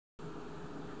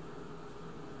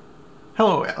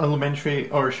Hello,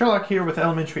 Elementary, or Sherlock here with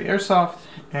Elementary Airsoft,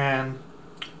 and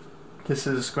this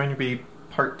is going to be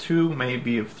part 2,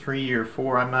 maybe of 3 or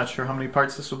 4, I'm not sure how many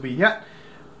parts this will be yet,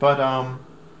 but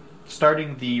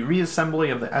starting the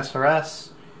reassembly of the SRS,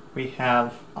 we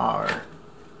have our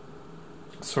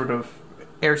sort of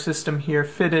air system here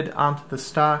fitted onto the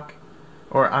stock,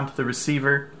 or onto the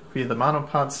receiver via the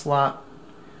monopod slot.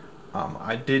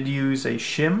 I did use a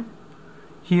shim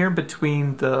here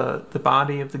between the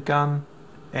body of the gun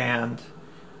and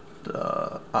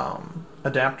the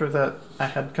adapter that I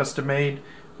had custom made,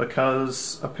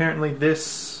 because apparently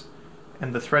this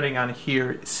and the threading on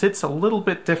here sits a little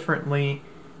bit differently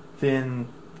than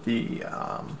the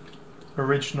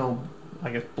original,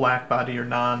 I guess, black body or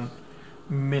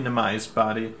non-minimized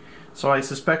body. So I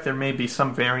suspect there may be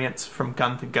some variance from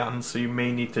gun to gun, so you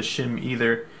may need to shim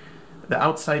either the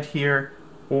outside here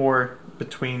or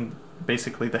between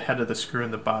basically the head of the screw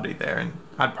and the body there, and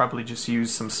I'd probably just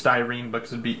use some styrene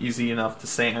because it'd be easy enough to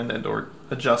sand and or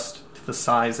adjust to the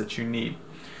size that you need.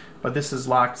 But this is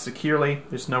locked securely.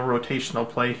 There's no rotational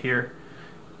play here.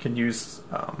 You can use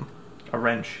a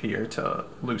wrench here to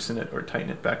loosen it or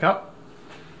tighten it back up.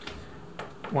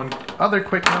 One other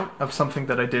quick note of something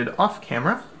that I did off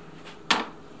camera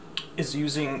is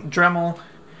using Dremel,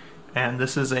 and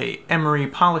this is a emery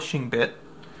polishing bit.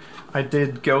 I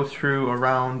did go through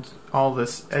around all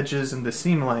this edges and the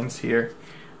seam lines here,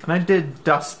 and I did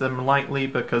dust them lightly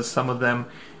because some of them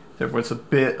there was a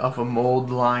bit of a mold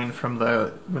line from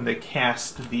when they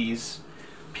cast these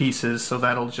pieces, so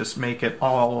that'll just make it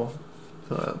all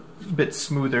a bit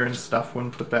smoother and stuff when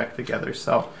put back together.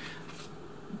 So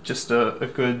just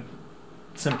a good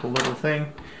simple little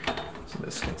thing. So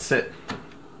this can sit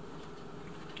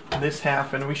this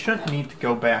half, and we shouldn't need to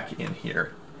go back in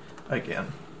here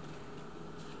again.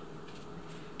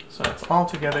 So it's all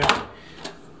together.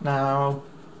 Now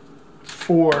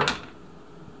for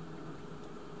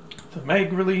the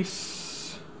mag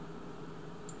release,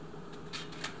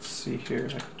 let's see here,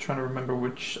 I'm trying to remember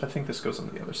which, I think this goes on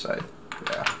the other side.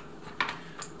 Yeah.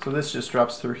 So this just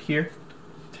drops through here,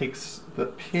 takes the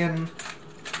pin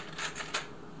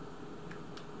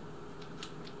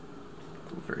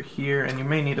over here, and you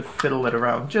may need to fiddle it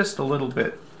around just a little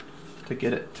bit to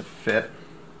get it to fit.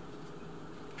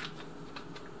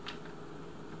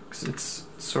 It's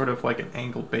sort of like an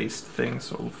angle-based thing,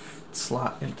 so it'll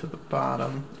slot into the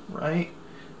bottom, right?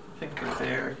 I think we're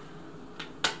there.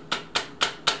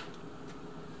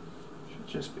 Should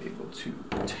just be able to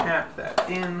tap that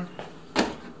in.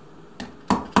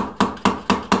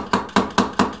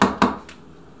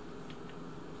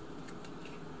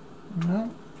 No,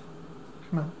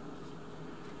 come on.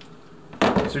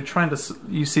 So you're trying to,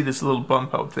 you see this little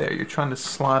bump out there, you're trying to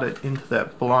slot it into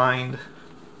that blind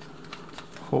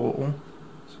hole.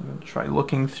 So I'm going to try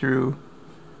looking through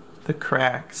the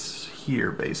cracks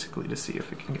here basically to see if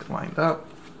it can get lined up.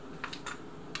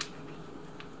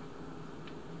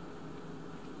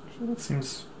 So that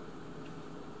seems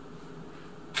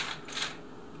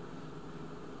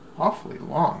awfully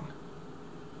long.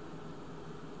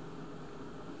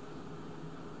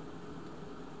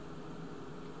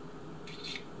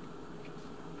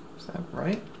 Is that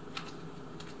right?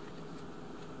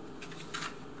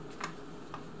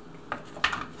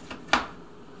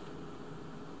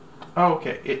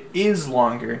 Okay, it is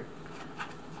longer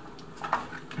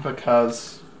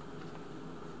because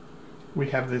we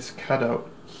have this cutout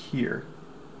here.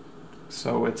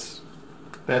 So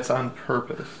that's on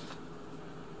purpose.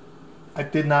 I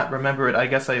did not remember it. I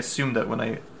guess I assumed that when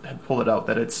I had pulled it out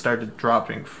that it started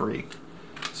dropping free.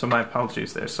 So my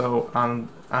apologies there. So on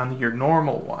your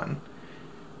normal one,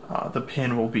 the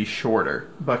pin will be shorter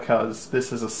because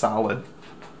this is a solid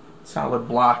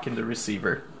block in the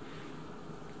receiver.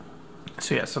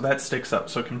 So yeah, so that sticks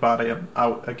up, so it can body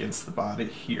out against the body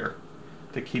here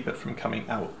to keep it from coming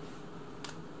out.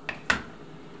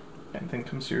 And then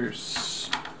comes your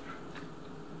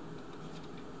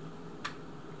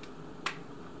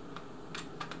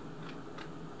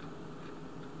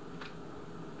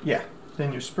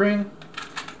then your spring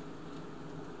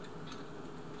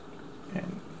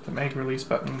and the mag release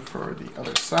button for the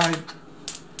other side.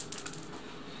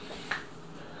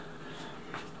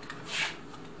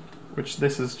 Which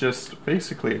this is just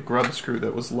basically a grub screw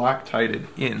that was Loctited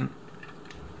in.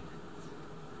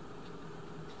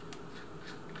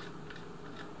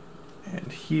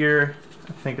 And here,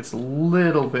 I think it's a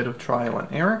little bit of trial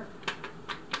and error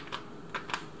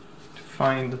to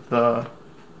find the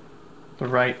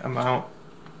right amount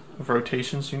of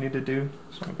rotations you need to do.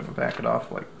 So I'm going to back it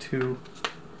off like 2.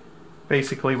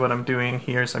 Basically what I'm doing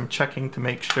here is I'm checking to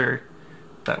make sure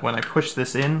that when I push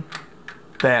this in,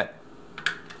 that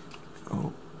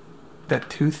oh, that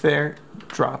tooth there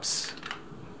drops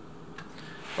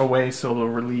away, so it'll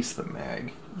release the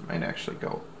mag. Might actually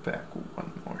go back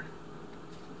one more.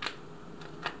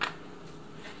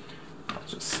 I'll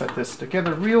just set this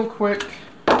together real quick,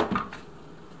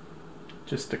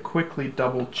 just to quickly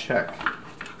double check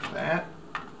that.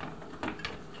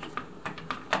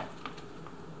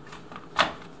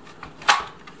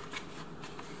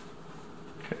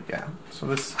 Okay, yeah, so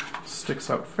this sticks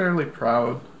out fairly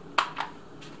proud.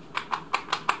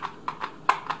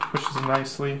 Pushes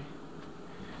nicely.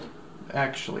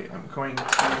 Actually, I'm going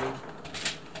to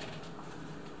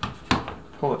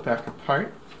pull it back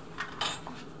apart.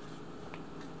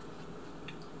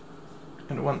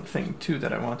 And one thing too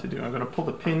that I want to do, I'm going to pull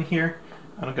the pin here,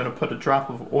 and I'm going to put a drop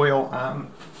of oil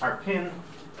on our pin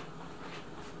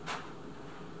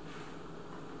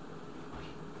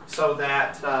so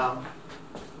that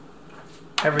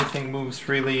everything moves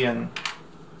freely and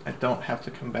I don't have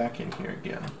to come back in here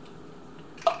again.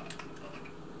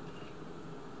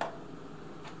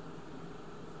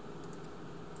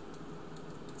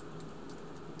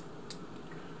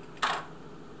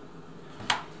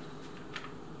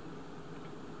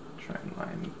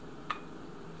 Line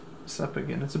this up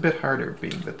again. It's a bit harder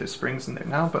being that there's springs in there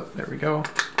now, but there we go.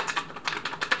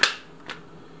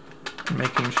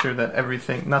 Making sure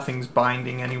that nothing's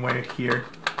binding anywhere here.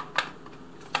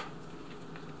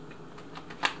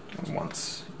 And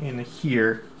once in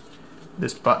here,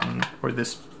 this button or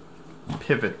this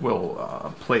pivot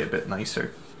will play a bit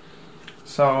nicer.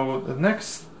 So the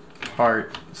next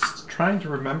part is trying to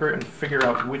remember and figure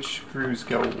out which screws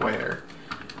go where.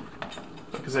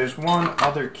 Because there's one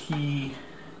other key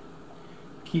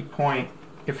point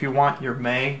if you want your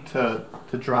mag to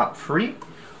drop free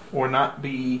or not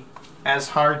be as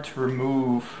hard to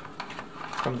remove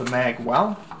from the mag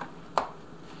well.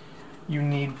 You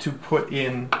need to put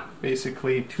in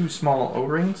basically 2 small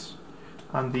O-rings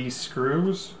on these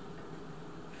screws.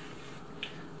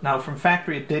 Now from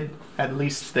factory it did, at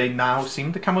least they now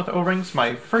seem to come with O-rings.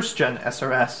 My first gen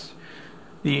SRS,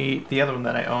 the other one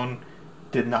that I own,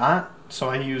 did not. So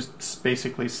I used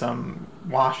basically some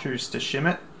washers to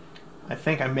shim it. I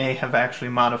think I may have actually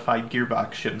modified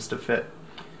gearbox shims to fit.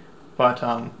 But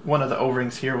one of the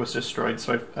O-rings here was destroyed,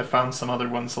 so I found some other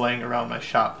ones laying around my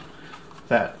shop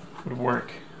that would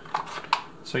work.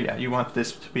 So yeah, you want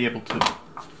this to be able to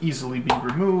easily be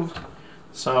removed.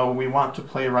 So we want to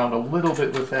play around a little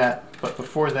bit with that, but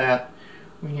before that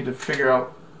we need to figure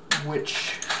out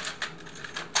which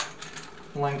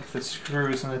length the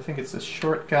screws, and I think it's the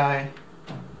short guy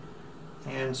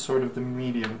and sort of the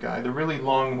medium guy. The really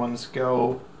long ones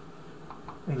go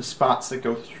in the spots that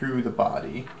go through the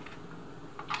body.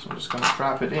 So I'm just going to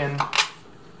drop it in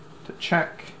to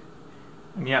check,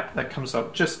 and yep, that comes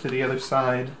out just to the other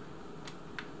side.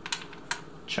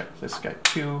 Check this guy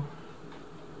too.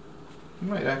 It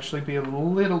might actually be a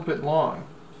little bit long.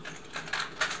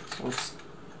 So let's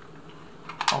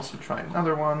also try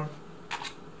another one.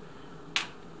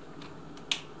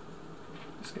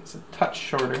 It's a touch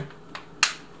shorter.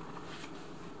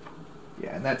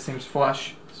 Yeah, and that seems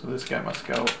flush, so this guy must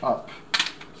go up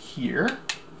here.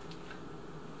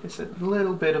 It's a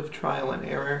little bit of trial and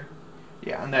error.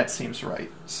 Yeah, and that seems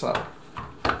right. So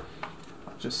I'll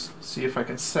just see if I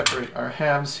can separate our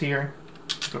halves here.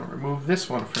 I'm going to remove this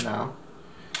one for now.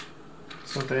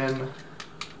 So then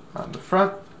on the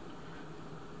front,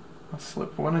 I'll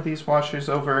slip one of these washers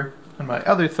over. And my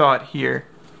other thought here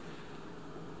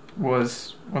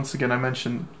was, once again, I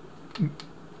mentioned a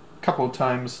couple of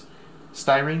times,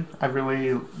 styrene. I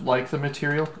really like the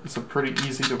material. It's a pretty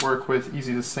easy to work with,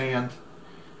 easy to sand,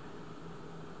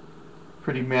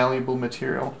 pretty malleable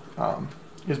material.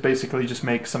 Is basically just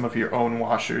make some of your own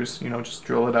washers, you know, just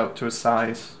drill it out to a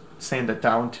size, sand it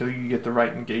down until you get the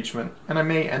right engagement. And I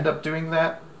may end up doing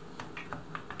that,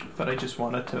 but I just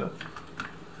wanted to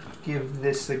give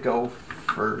this a go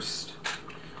first,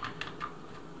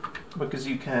 because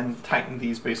you can tighten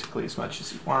these basically as much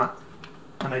as you want.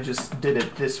 And I just did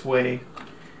it this way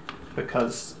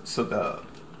because so the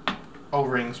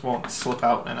O-rings won't slip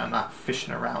out and I'm not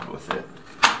fishing around with it.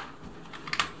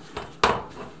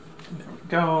 There we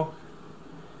go.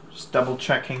 Just double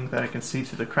checking that I can see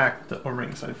through the crack the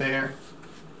O-rings are there.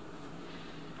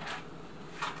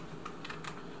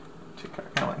 Take our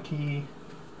Allen key,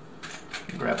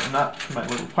 grab a nut from my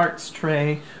little parts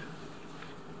tray.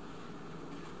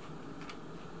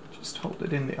 Just hold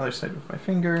it in the other side with my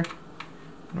finger,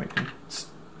 and we can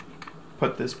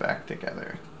put this back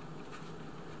together.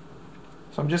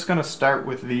 So I'm just going to start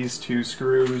with these 2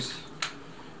 screws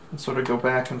and sort of go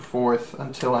back and forth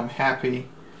until I'm happy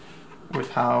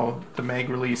with how the mag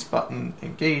release button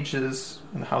engages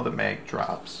and how the mag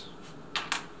drops.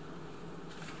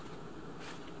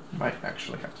 Might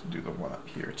actually have to do the one up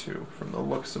here too, from the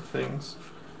looks of things.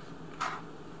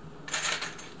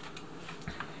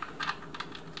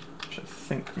 Which I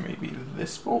think maybe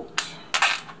this bolt.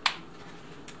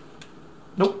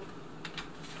 Nope.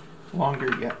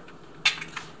 Longer yet.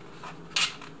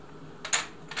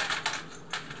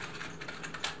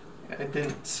 I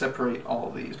didn't separate all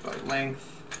these by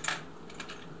length,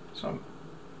 so I'm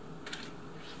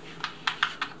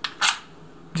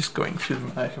just going through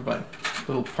them. I have my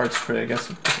little parts tray, I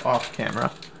guess it's off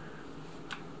camera.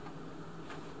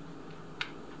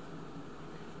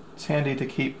 It's handy to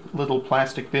keep little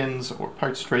plastic bins or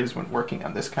parts trays when working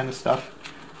on this kind of stuff,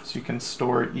 so you can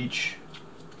store each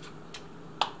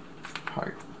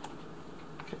part.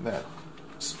 Okay, that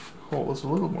hole is a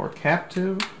little more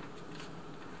captive,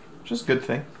 which is a good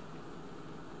thing.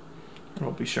 And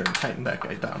we'll be sure to tighten that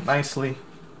guy down nicely.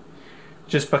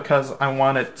 Just because I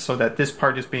want it so that this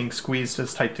part is being squeezed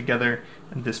as tight together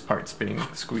and this part's being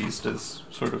squeezed as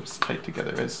sort of as tight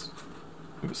together as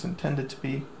it was intended to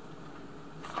be.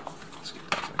 Let's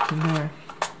get that back in there.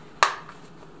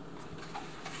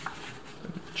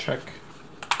 Check.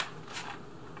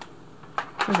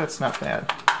 Okay, that's not bad.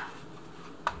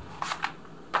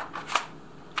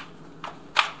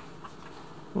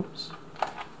 Oops.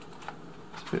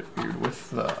 It's a bit weird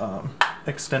with the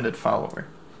extended follower.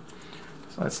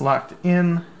 So it's locked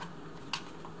in.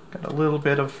 Got a little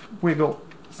bit of wiggle.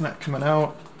 It's not coming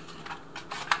out.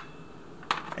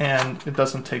 And it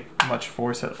doesn't take much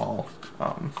force at all.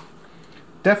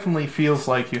 Definitely feels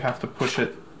like you have to push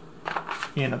it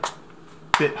in a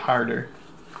bit harder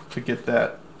to get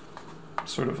that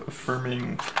sort of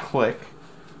affirming click.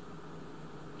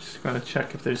 Just going to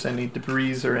check if there's any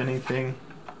debris or anything.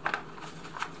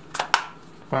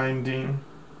 Binding.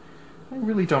 I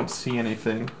really don't see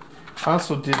anything. I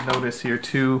also did notice here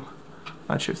too,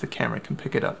 not sure if the camera can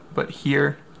pick it up, but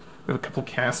here we have a couple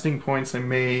casting points. I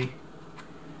may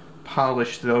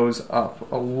polish those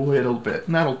up a little bit,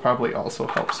 and that'll probably also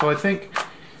help. So I think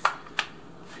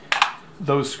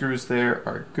those screws there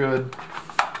are good.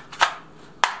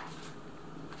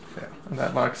 Okay, and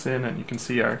that locks in, and you can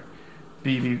see our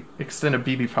extended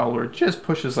BB follower just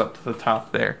pushes up to the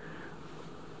top there,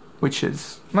 which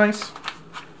is nice.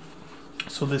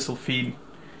 So this will feed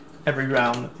every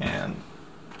round, and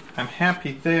I'm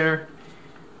happy there.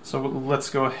 So let's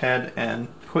go ahead and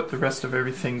put the rest of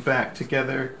everything back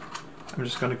together. I'm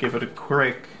just going to give it a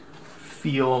quick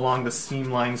feel along the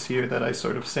seam lines here that I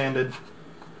sort of sanded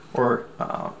or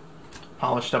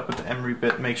polished up with the emery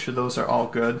bit. Make sure those are all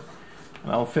good.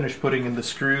 And I'll finish putting in the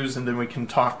screws, and then we can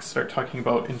start talking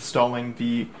about installing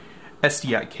the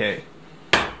SDIK.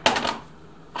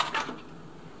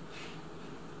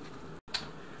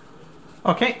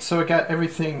 Okay, so I got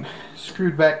everything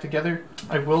screwed back together.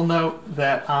 I will note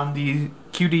that on the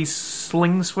QD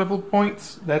sling swivel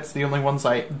points, that's the only ones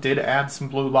I did add some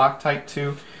blue Loctite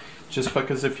to, just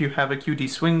because if you have a QD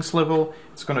swing swivel,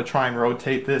 it's going to try and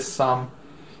rotate this some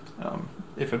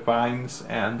if it binds,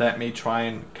 and that may try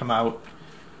and come out.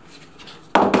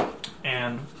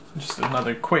 And just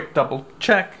another quick double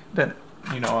check that,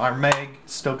 you know, our mag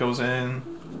still goes in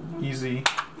easy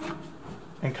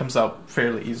and comes out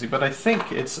fairly easy, but I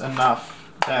think it's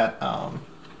enough that,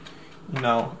 you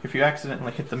know, if you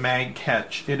accidentally hit the mag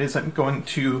catch, it isn't going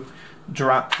to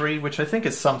drop free, which I think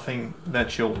is something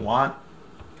that you'll want.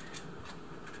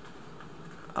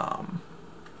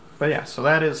 But yeah, so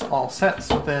that is all set.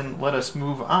 So then let us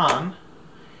move on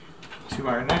to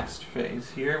our next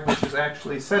phase here, which is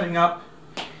actually setting up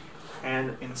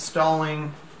and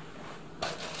installing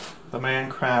the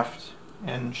Mancraft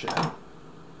engine.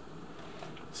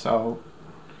 So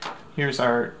here's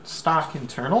our stock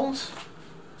internals.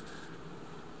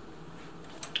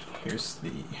 Here's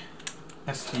the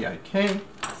SDIK,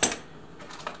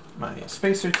 my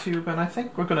spacer tube, and I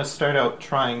think we're going to start out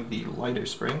trying the lighter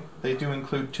spring. They do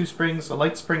include 2 springs, a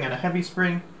light spring and a heavy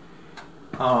spring.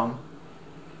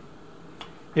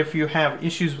 If you have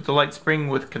issues with the light spring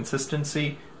with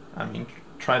consistency, I mean,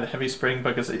 try the heavy spring,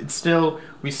 because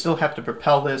we still have to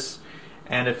propel this.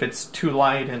 And if it's too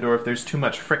light and or if there's too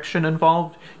much friction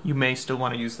involved, you may still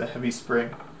want to use the heavy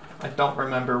spring. I don't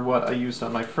remember what I used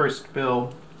on my first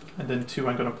build. And then too,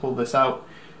 I'm going to pull this out.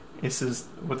 This is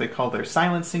what they call their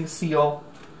silencing seal.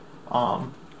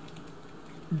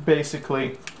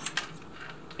 Basically,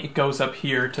 it goes up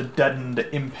here to deaden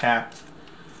the impact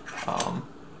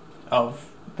of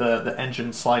the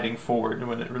engine sliding forward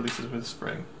when it releases with the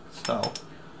spring. So,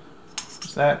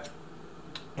 there's that.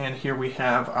 And here we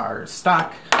have our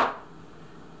stock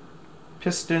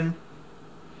piston.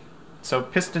 So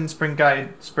piston, spring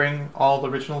guide, spring, all the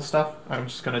original stuff. I'm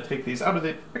just going to take these out of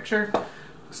the picture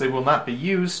because they will not be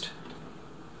used.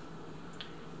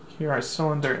 Here are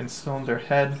cylinder and cylinder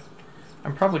head.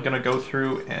 I'm probably going to go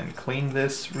through and clean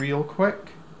this real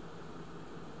quick.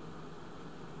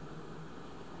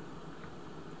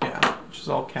 Yeah, which is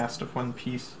all cast of one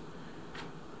piece.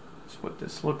 That's what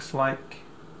this looks like.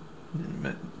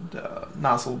 The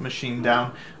nozzle machined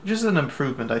down, which is an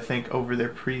improvement, I think, over their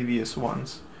previous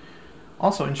ones.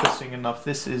 Also, interesting enough,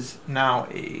 this is now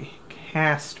a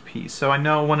cast piece. So I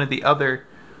know one of the other,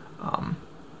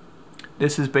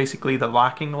 this is basically the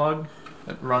locking lug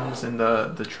that runs in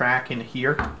the track in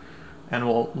here and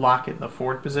will lock it in the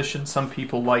forward position. Some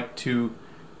people like to,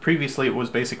 previously it was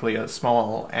basically a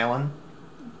small Allen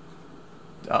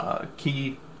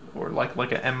key, or like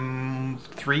a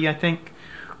M3, I think,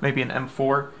 maybe an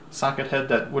M4 socket head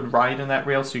that would ride in that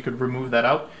rail, so you could remove that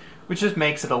out, which just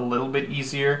makes it a little bit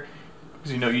easier,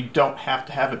 because you don't have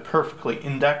to have it perfectly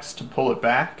indexed to pull it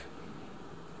back,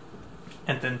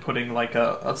 and then putting like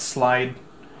a slide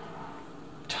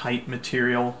tight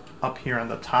material up here on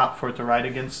the top for it to ride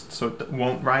against, so it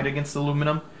won't ride against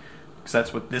aluminum, because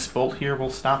that's what this bolt here will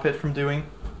stop it from doing.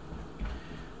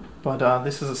 But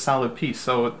this is a solid piece,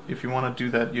 so if you want to do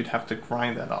that, you'd have to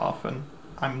grind that off, and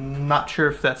I'm not sure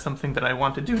if that's something that I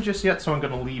want to do just yet, so I'm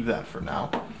going to leave that for now.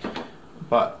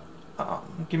 But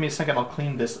give me a second, I'll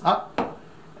clean this up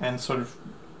and sort of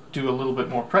do a little bit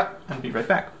more prep and be right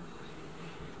back.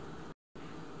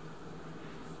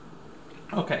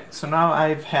 Okay, so now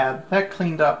I've had that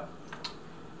cleaned up,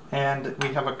 and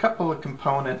we have a couple of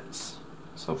components.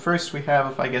 So first we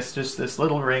have, I guess, just this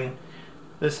little ring.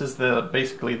 This is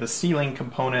basically the sealing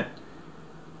component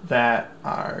that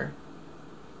our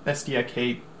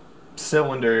SDIK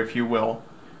cylinder, if you will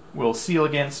seal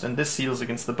against, and this seals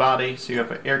against the body, so you have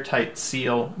an airtight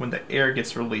seal when the air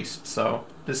gets released. So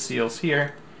this seals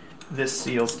here, this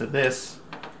seals to this,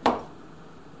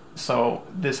 so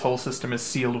this whole system is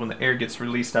sealed when the air gets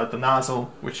released out the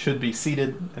nozzle, which should be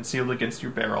seated and sealed against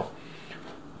your barrel.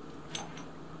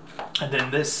 And then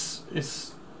this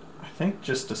is, I think,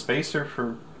 just a spacer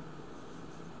for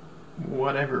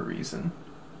whatever reason.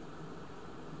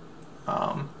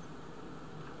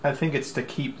 I think it's to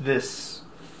keep this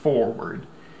forward,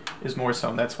 is more so,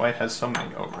 and that's why it has so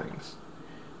many O-rings.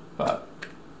 But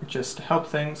just to help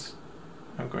things,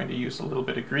 I'm going to use a little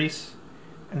bit of grease.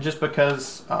 And just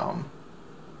because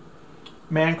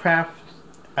Mancraft,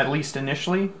 at least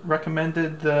initially,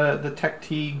 recommended the Tech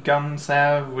T Gun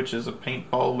Salve, which is a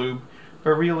paintball lube,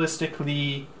 but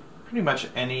realistically, pretty much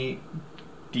any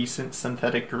decent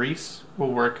synthetic grease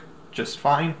will work just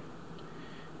fine.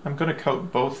 I'm going to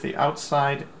coat both the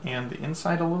outside and the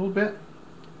inside a little bit,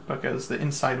 because the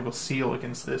inside will seal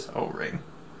against this O-ring.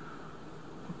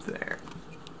 Up there.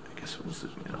 I guess we'll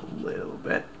zoom in a little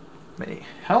bit. May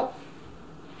help.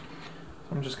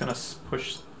 I'm just going to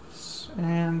push this,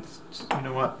 and you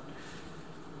know what?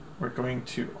 We're going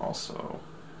to also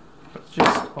put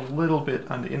just a little bit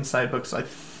on the inside, because I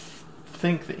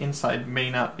think the inside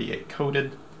may not be a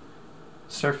coated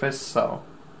surface, so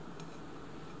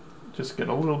just get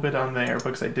a little bit on there,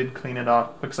 because I did clean it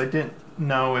off, because I didn't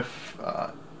know if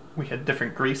we had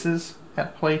different greases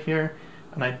at play here,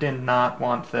 and I did not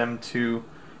want them to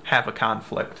have a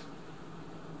conflict.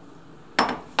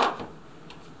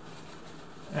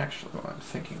 Actually, well, I'm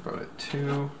thinking about it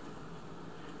too.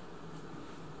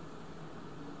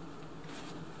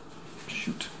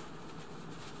 Shoot.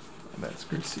 That's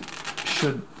greasy.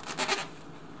 Should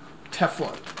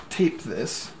Teflon tape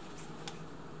this.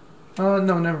 No,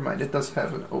 never mind. It does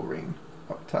have an O-ring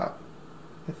up top,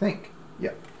 I think.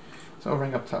 Yeah. It's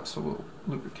O-ring up top, so we'll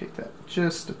lubricate that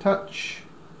just a touch.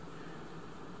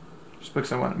 Just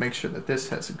because I want to make sure that this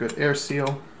has a good air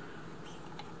seal.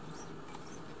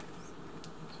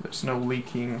 So there's no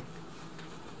leaking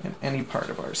in any part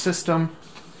of our system.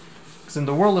 Because in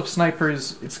the world of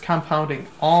snipers, it's compounding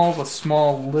all the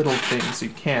small little things you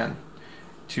can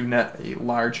to net a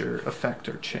larger effect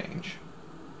or change.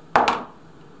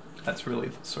 That's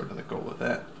really sort of the goal of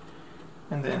that.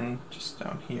 And then just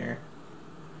down here,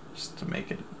 just to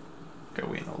make it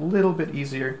go in a little bit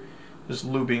easier, just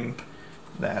lubing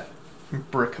that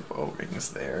brick of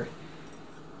O-rings there.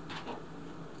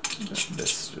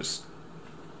 This just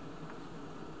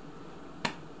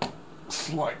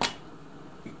slide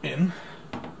in.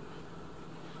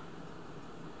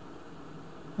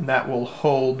 And that will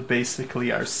hold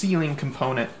basically our sealing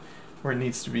component where it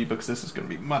needs to be, because this is going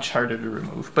to be much harder to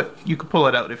remove. But you could pull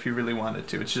it out if you really wanted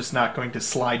to. It's just not going to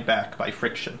slide back by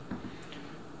friction.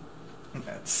 And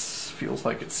that feels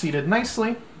like it's seated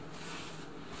nicely.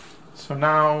 So So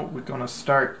now we're going to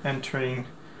start entering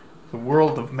the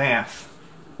world of math.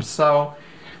 So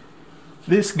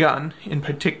this gun in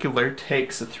particular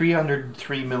takes a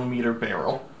 303mm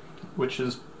barrel, which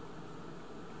is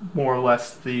more or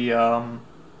less the, I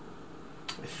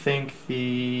think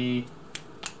the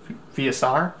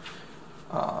VSR,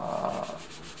 the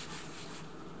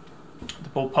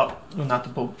bullpup, not the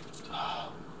bull,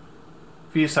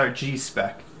 VSR G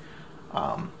spec,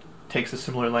 takes a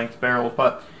similar length barrel.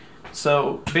 But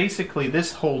so basically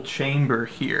this whole chamber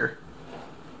here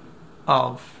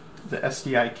of the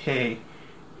SDIK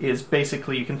is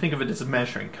basically, you can think of it as a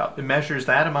measuring cup. It measures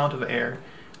that amount of air.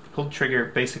 Pull the trigger,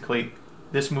 basically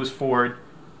this moves forward,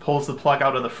 pulls the plug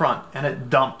out of the front, and it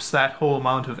dumps that whole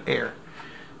amount of air.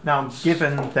 Now,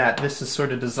 given that this is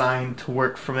sort of designed to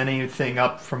work from anything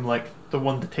up from like the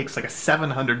one that takes like a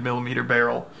 700mm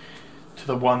barrel to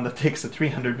the one that takes a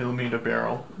 300mm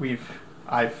barrel,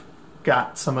 I've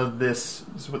got some of this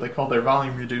is what they call their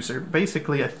volume reducer.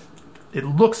 Basically, it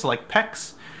looks like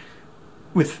PEX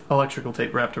with electrical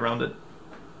tape wrapped around it.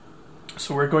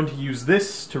 So we're going to use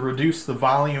this to reduce the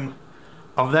volume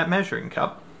of that measuring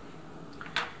cup.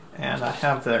 And I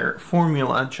have their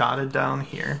formula jotted down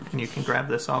here, and you can grab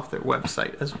this off their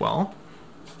website as well.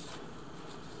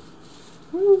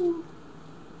 Woo.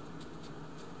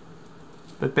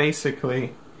 But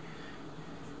basically,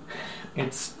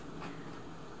 it's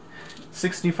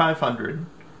 6,500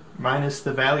 minus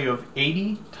the value of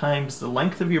 80 times the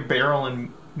length of your barrel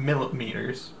in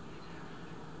millimeters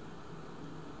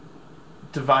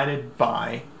divided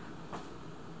by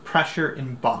pressure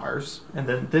in bars, and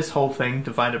then this whole thing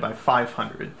divided by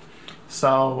 500.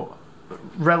 So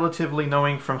relatively,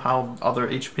 knowing from how other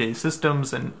HPA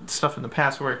systems and stuff in the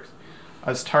past worked, I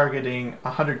was targeting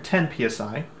 110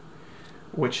 psi,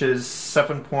 which is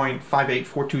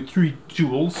 7.58423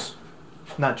 joules,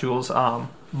 not joules,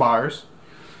 bars.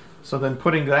 So then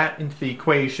putting that into the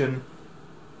equation,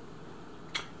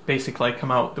 basically I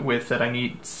come out with that I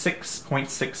need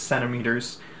 6.6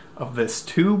 centimeters of this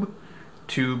tube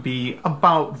to be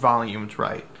about volumed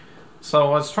right. So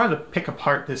I was trying to pick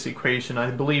apart this equation. I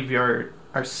believe our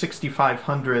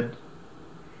 6,500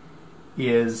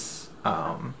 is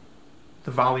the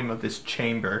volume of this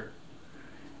chamber,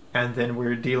 and then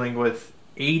we're dealing with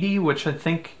 80, which I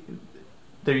think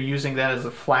they're using that as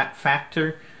a flat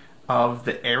factor of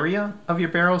the area of your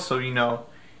barrel. So, you know,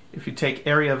 if you take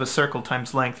area of a circle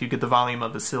times length, you get the volume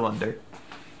of a cylinder.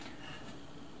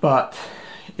 But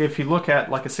if you look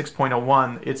at like a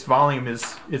 6.01, its volume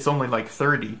it's only like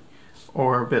 30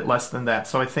 or a bit less than that.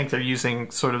 So I think they're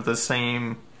using sort of the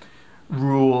same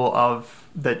rule of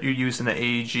that you use in the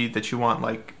AEG, that you want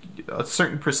like a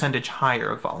certain percentage higher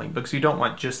of volume because you don't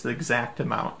want just the exact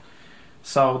amount.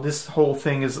 So this whole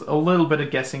thing is a little bit of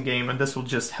guessing game, and this will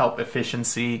just help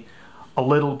efficiency a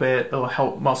little bit. It'll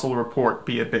help muscle report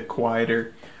be a bit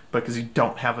quieter because you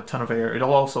don't have a ton of air.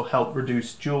 It'll also help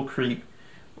reduce joule creep,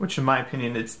 which in my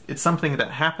opinion, it's something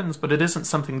that happens, but it isn't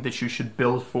something that you should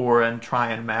build for and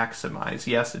try and maximize.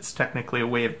 Yes, it's technically a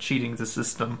way of cheating the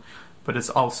system, but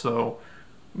it's also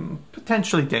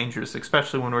potentially dangerous,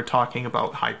 especially when we're talking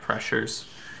about high pressures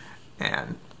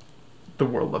and the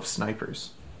world of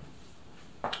snipers.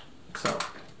 So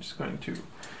I'm just going to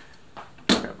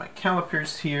grab my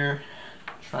calipers here,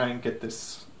 try and get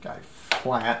this guy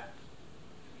flat,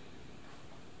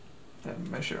 and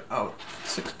measure out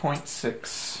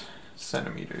 6.6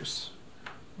 centimeters,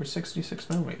 or 66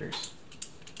 millimeters.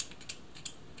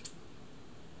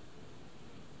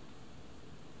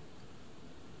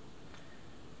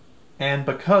 And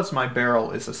because my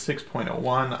barrel is a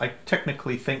 6.01, I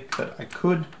technically think that I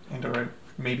could, and or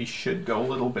maybe should go a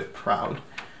little bit proud.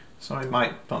 So I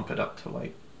might bump it up to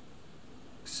like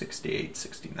 68,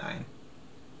 69.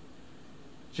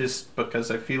 Just because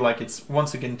I feel like it's,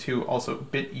 once again, too, also a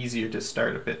bit easier to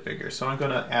start a bit bigger. So I'm going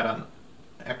to add on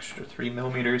extra 3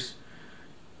 millimeters,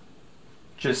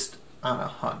 just on a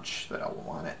hunch that I'll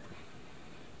want it.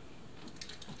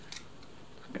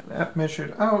 Got that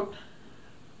measured out.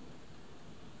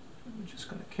 I'm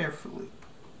just going to carefully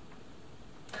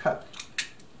cut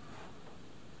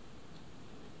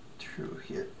through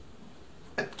here.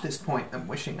 At this point, I'm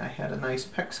wishing I had a nice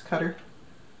PEX cutter.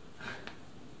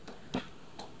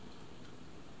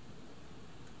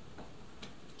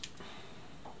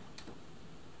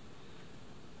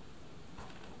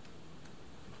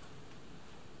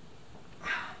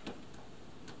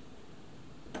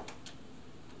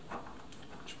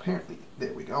 Which apparently,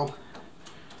 there we go.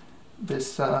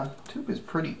 This tube is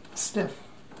pretty stiff.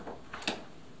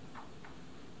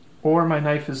 Or my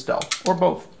knife is dull, or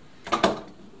both.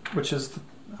 Which is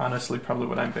honestly probably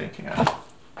what I'm banking on.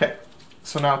 Okay,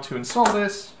 So now to install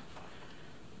this,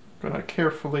 I'm going to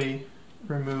carefully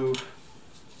remove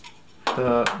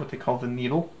what they call the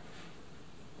needle.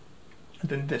 And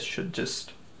then this should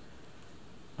just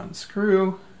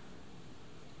unscrew.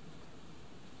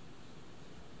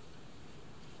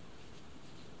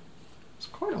 It's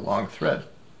quite a long thread.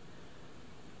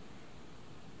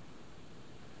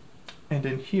 And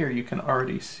in here you can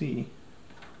already see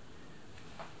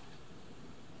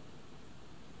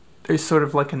there's sort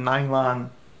of like a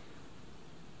nylon,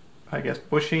 I guess,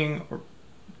 bushing or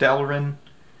Delrin.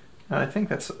 And I think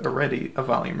that's already a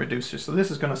volume reducer. So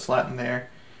this is going to slot in there.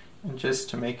 And just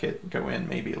to make it go in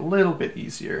maybe a little bit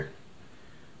easier,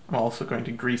 I'm also going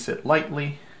to grease it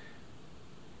lightly.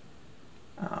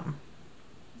 Also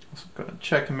going to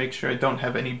check and make sure I don't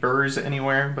have any burrs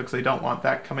anywhere, because I don't want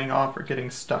that coming off or getting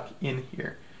stuck in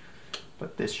here.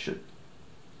 But this should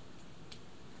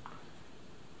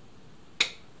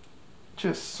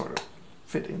just sort of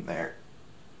fit in there.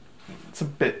 It's a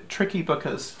bit tricky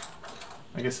because,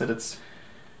 like I said, it's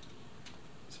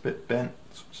a bit bent.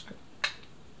 So I'm just going to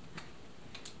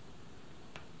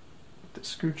put the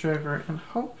screwdriver and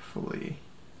hopefully.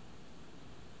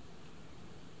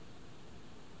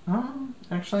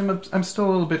 Actually, I'm still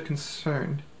a little bit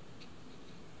concerned.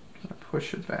 I'm gonna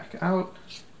push it back out.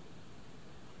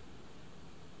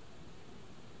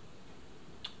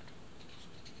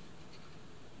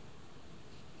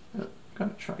 I'm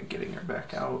gonna try getting her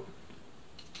back out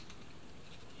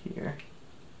here.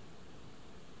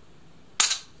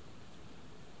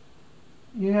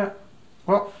 Yeah.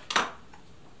 Well,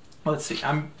 let's see.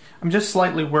 I'm just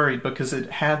slightly worried because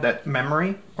it had that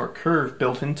memory or curve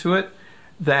built into it,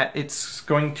 that it's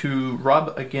going to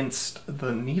rub against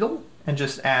the needle and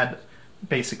just add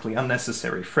basically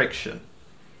unnecessary friction.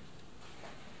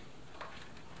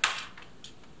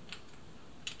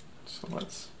 So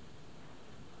let's...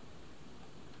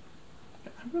 I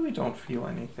really don't feel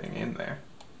anything in there.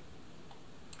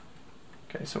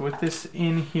 Okay, so with this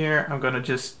in here, I'm going to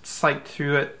just sight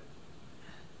through it.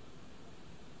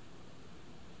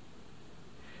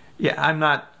 Yeah, I'm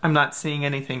not seeing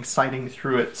anything sighting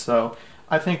through it, so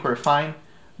I think we're fine,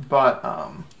 but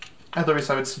otherwise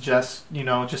I would suggest, you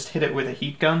know, just hit it with a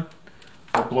heat gun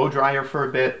or blow dryer for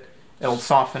a bit. It'll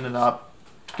soften it up,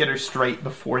 get her straight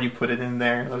before you put it in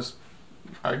there. That was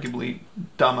arguably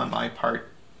dumb on my part.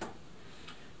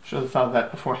 Should have thought of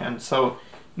that beforehand. So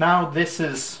now this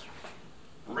is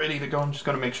ready to go. I'm just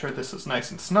going to make sure this is nice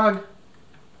and snug.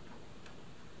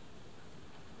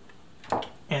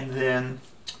 And then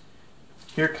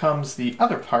here comes the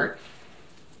other part,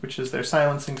 which is their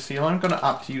silencing seal. I'm going to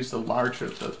opt to use the larger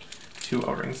of the two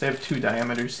O-rings. They have 2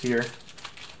 diameters here.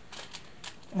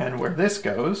 And where this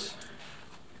goes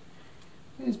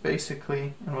is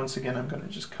basically, and once again I'm going to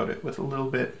just coat it with a little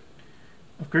bit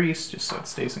of grease just so it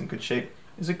stays in good shape,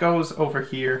 is it goes over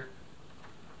here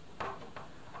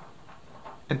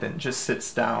and then just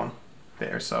sits down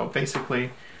there. So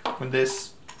basically when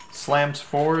this slams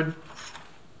forward,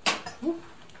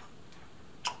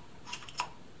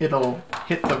 it'll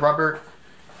hit the rubber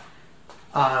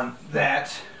on that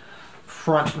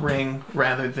front ring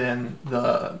rather than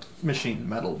the machined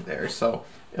metal there. So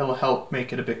it'll help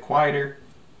make it a bit quieter.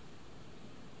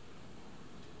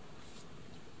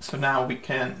 So now we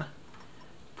can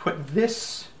put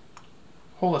this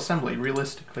whole assembly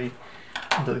realistically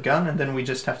into the gun, and then we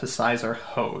just have to size our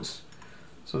hose.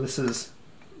 So this is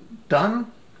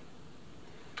done.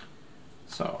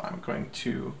 So I'm going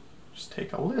to just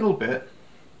take a little bit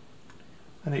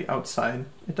on the outside.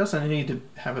 It doesn't need to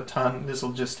have a ton. This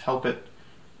will just help it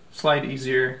slide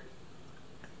easier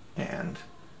and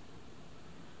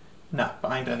not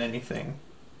bind on anything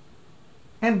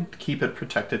and keep it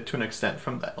protected to an extent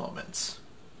from the elements.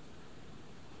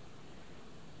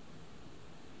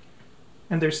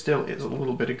 And there still is a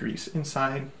little bit of grease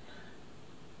inside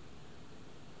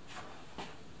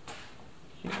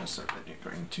here, so that you're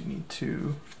going to need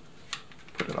to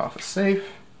put it off a safe.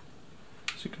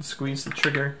 So you can squeeze the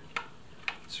trigger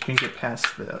so you can get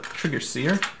past the trigger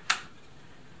sear,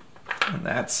 and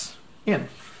that's in.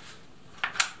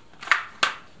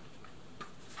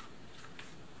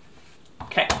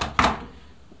 Okay,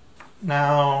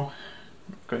 now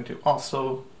I'm going to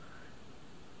also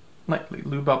lightly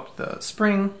lube up the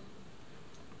spring,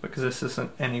 because this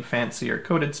isn't any fancy or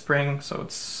coated spring, so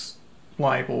it's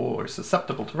liable or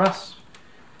susceptible to rust.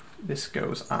 This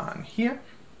goes on here.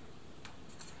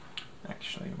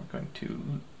 Actually, we're going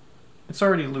to, it's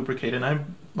already lubricated,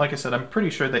 and like I said, I'm pretty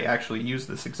sure they actually use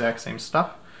this exact same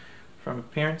stuff from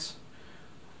appearance.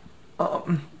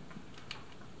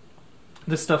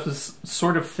 This stuff is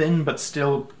sort of thin, but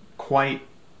still quite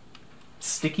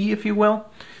sticky, if you will.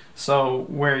 So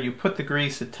where you put the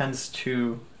grease, it tends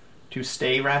to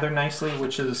stay rather nicely,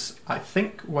 which is, I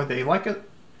think, why they like it.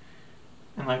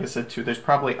 And like I said too, there's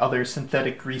probably other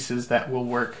synthetic greases that will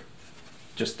work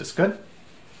just as good.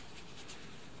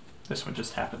 This one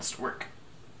just happens to work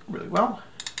really well.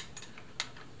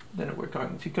 Then we're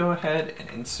going to go ahead and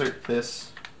insert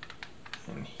this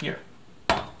in here.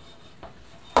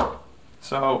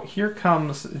 So here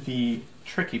comes the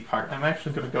tricky part. I'm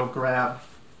actually going to go grab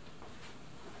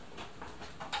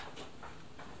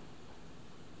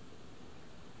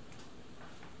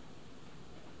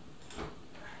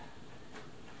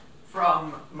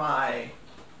from my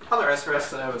other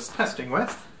SRS that I was testing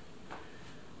with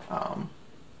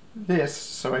this,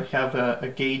 so I have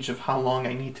a gauge of how long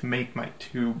I need to make my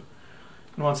tube.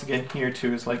 And once again here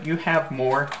too is like, you have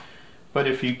more, but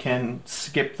if you can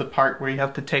skip the part where you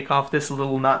have to take off this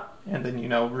little nut and then, you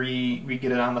know,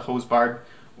 re-get it on the hose barb,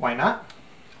 why not?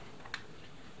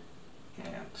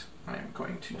 And I'm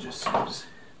going to just use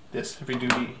this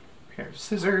heavy-duty pair of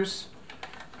scissors.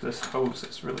 This hose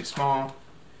is really small.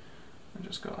 I'm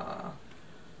just gonna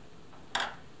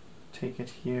take it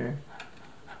here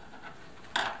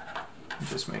and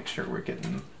just make sure we're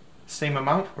getting the same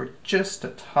amount or just a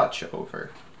touch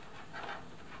over,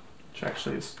 which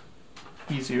actually is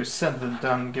easier said than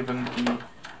done given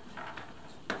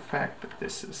the fact that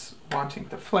this is wanting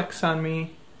to flex on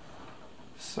me.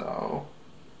 So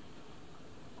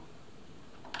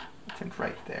I think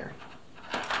right there.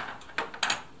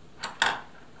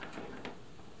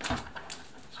 That's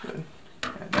good.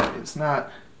 And that is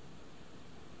not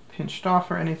pinched off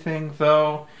or anything,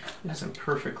 though it isn't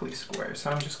perfectly square.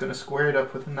 So I'm just going to square it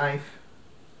up with a knife.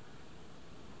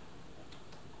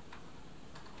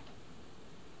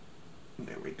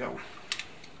 There we go.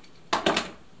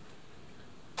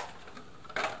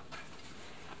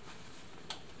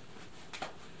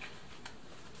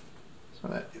 So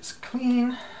that is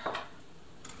clean.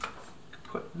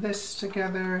 Put this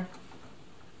together.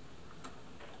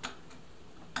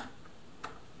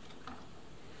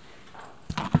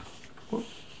 Whoop,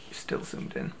 still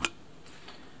zoomed in.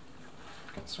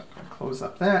 Okay, so I'm going to close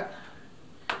up that.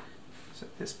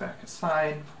 Set this back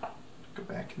aside. Go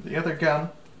back into the other gun.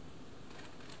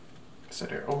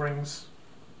 Set our O-rings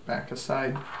back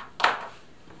aside.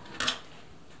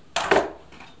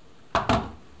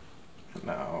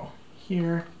 Now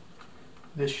here,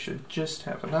 this should just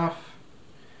have enough.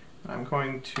 I'm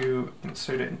going to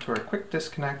insert it into our quick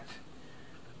disconnect,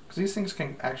 because these things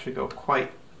can actually go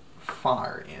quite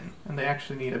far in, and they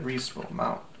actually need a reasonable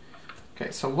amount.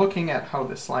 Okay, so looking at how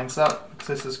this lines up, because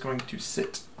this is going to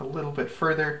sit a little bit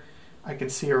further, I can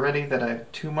see already that I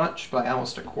have too much by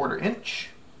almost a 1/4 inch.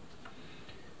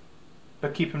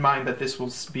 But keep in mind that this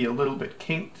will be a little bit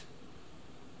kinked.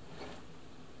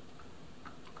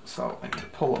 So I need to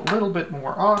pull a little bit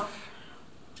more off.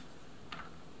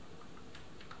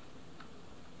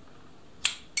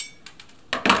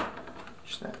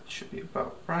 Which that should be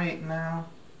about right now.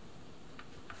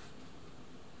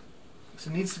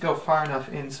 So it needs to go far enough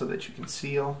in so that you can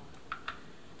seal.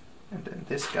 And then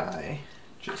this guy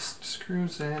just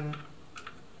screws in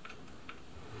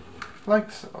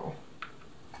like so.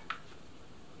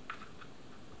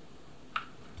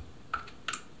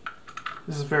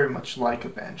 This is very much like a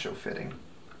banjo fitting.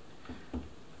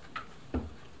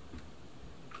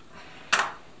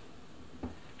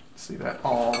 See, that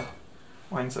all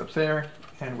lines up there,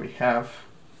 and we have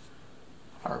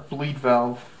our bleed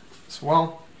valve as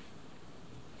well.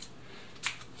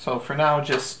 So for now,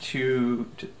 just to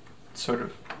sort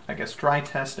of, I guess, dry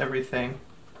test everything,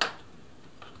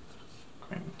 I'm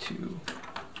going to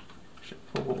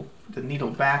pull the needle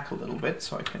back a little bit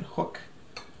so I can hook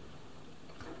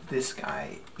this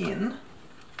guy in,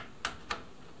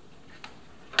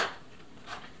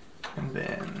 and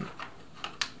then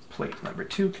plate number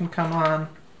 2 can come on.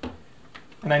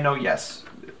 And I know, yes,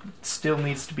 it still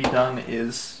needs to be done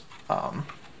is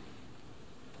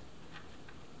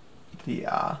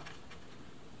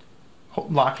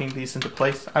locking these into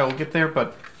place. I will get there,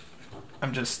 but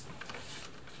I'm just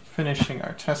finishing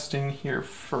our testing here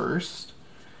first.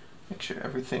 Make sure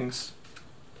everything's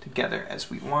together as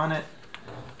we want it.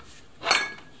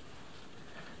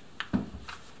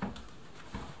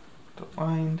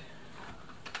 Aligned,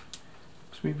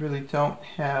 because we really don't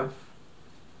have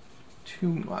too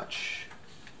much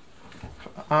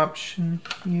option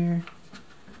here.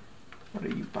 What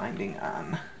are you binding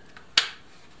on?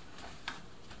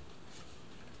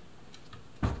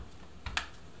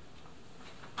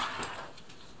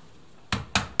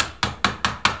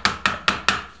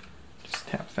 Just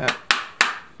tap that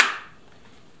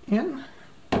in.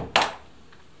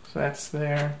 So that's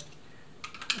there.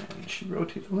 And she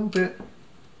rotates a little bit.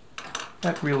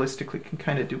 That realistically can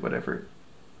kind of do whatever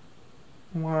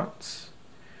it wants.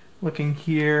 Looking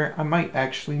here, I might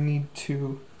actually need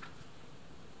to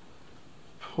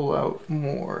pull out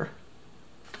more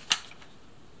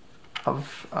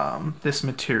of this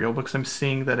material because I'm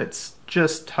seeing that it's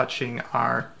just touching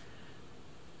our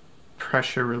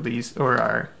pressure release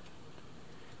or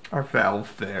our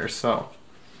valve there. So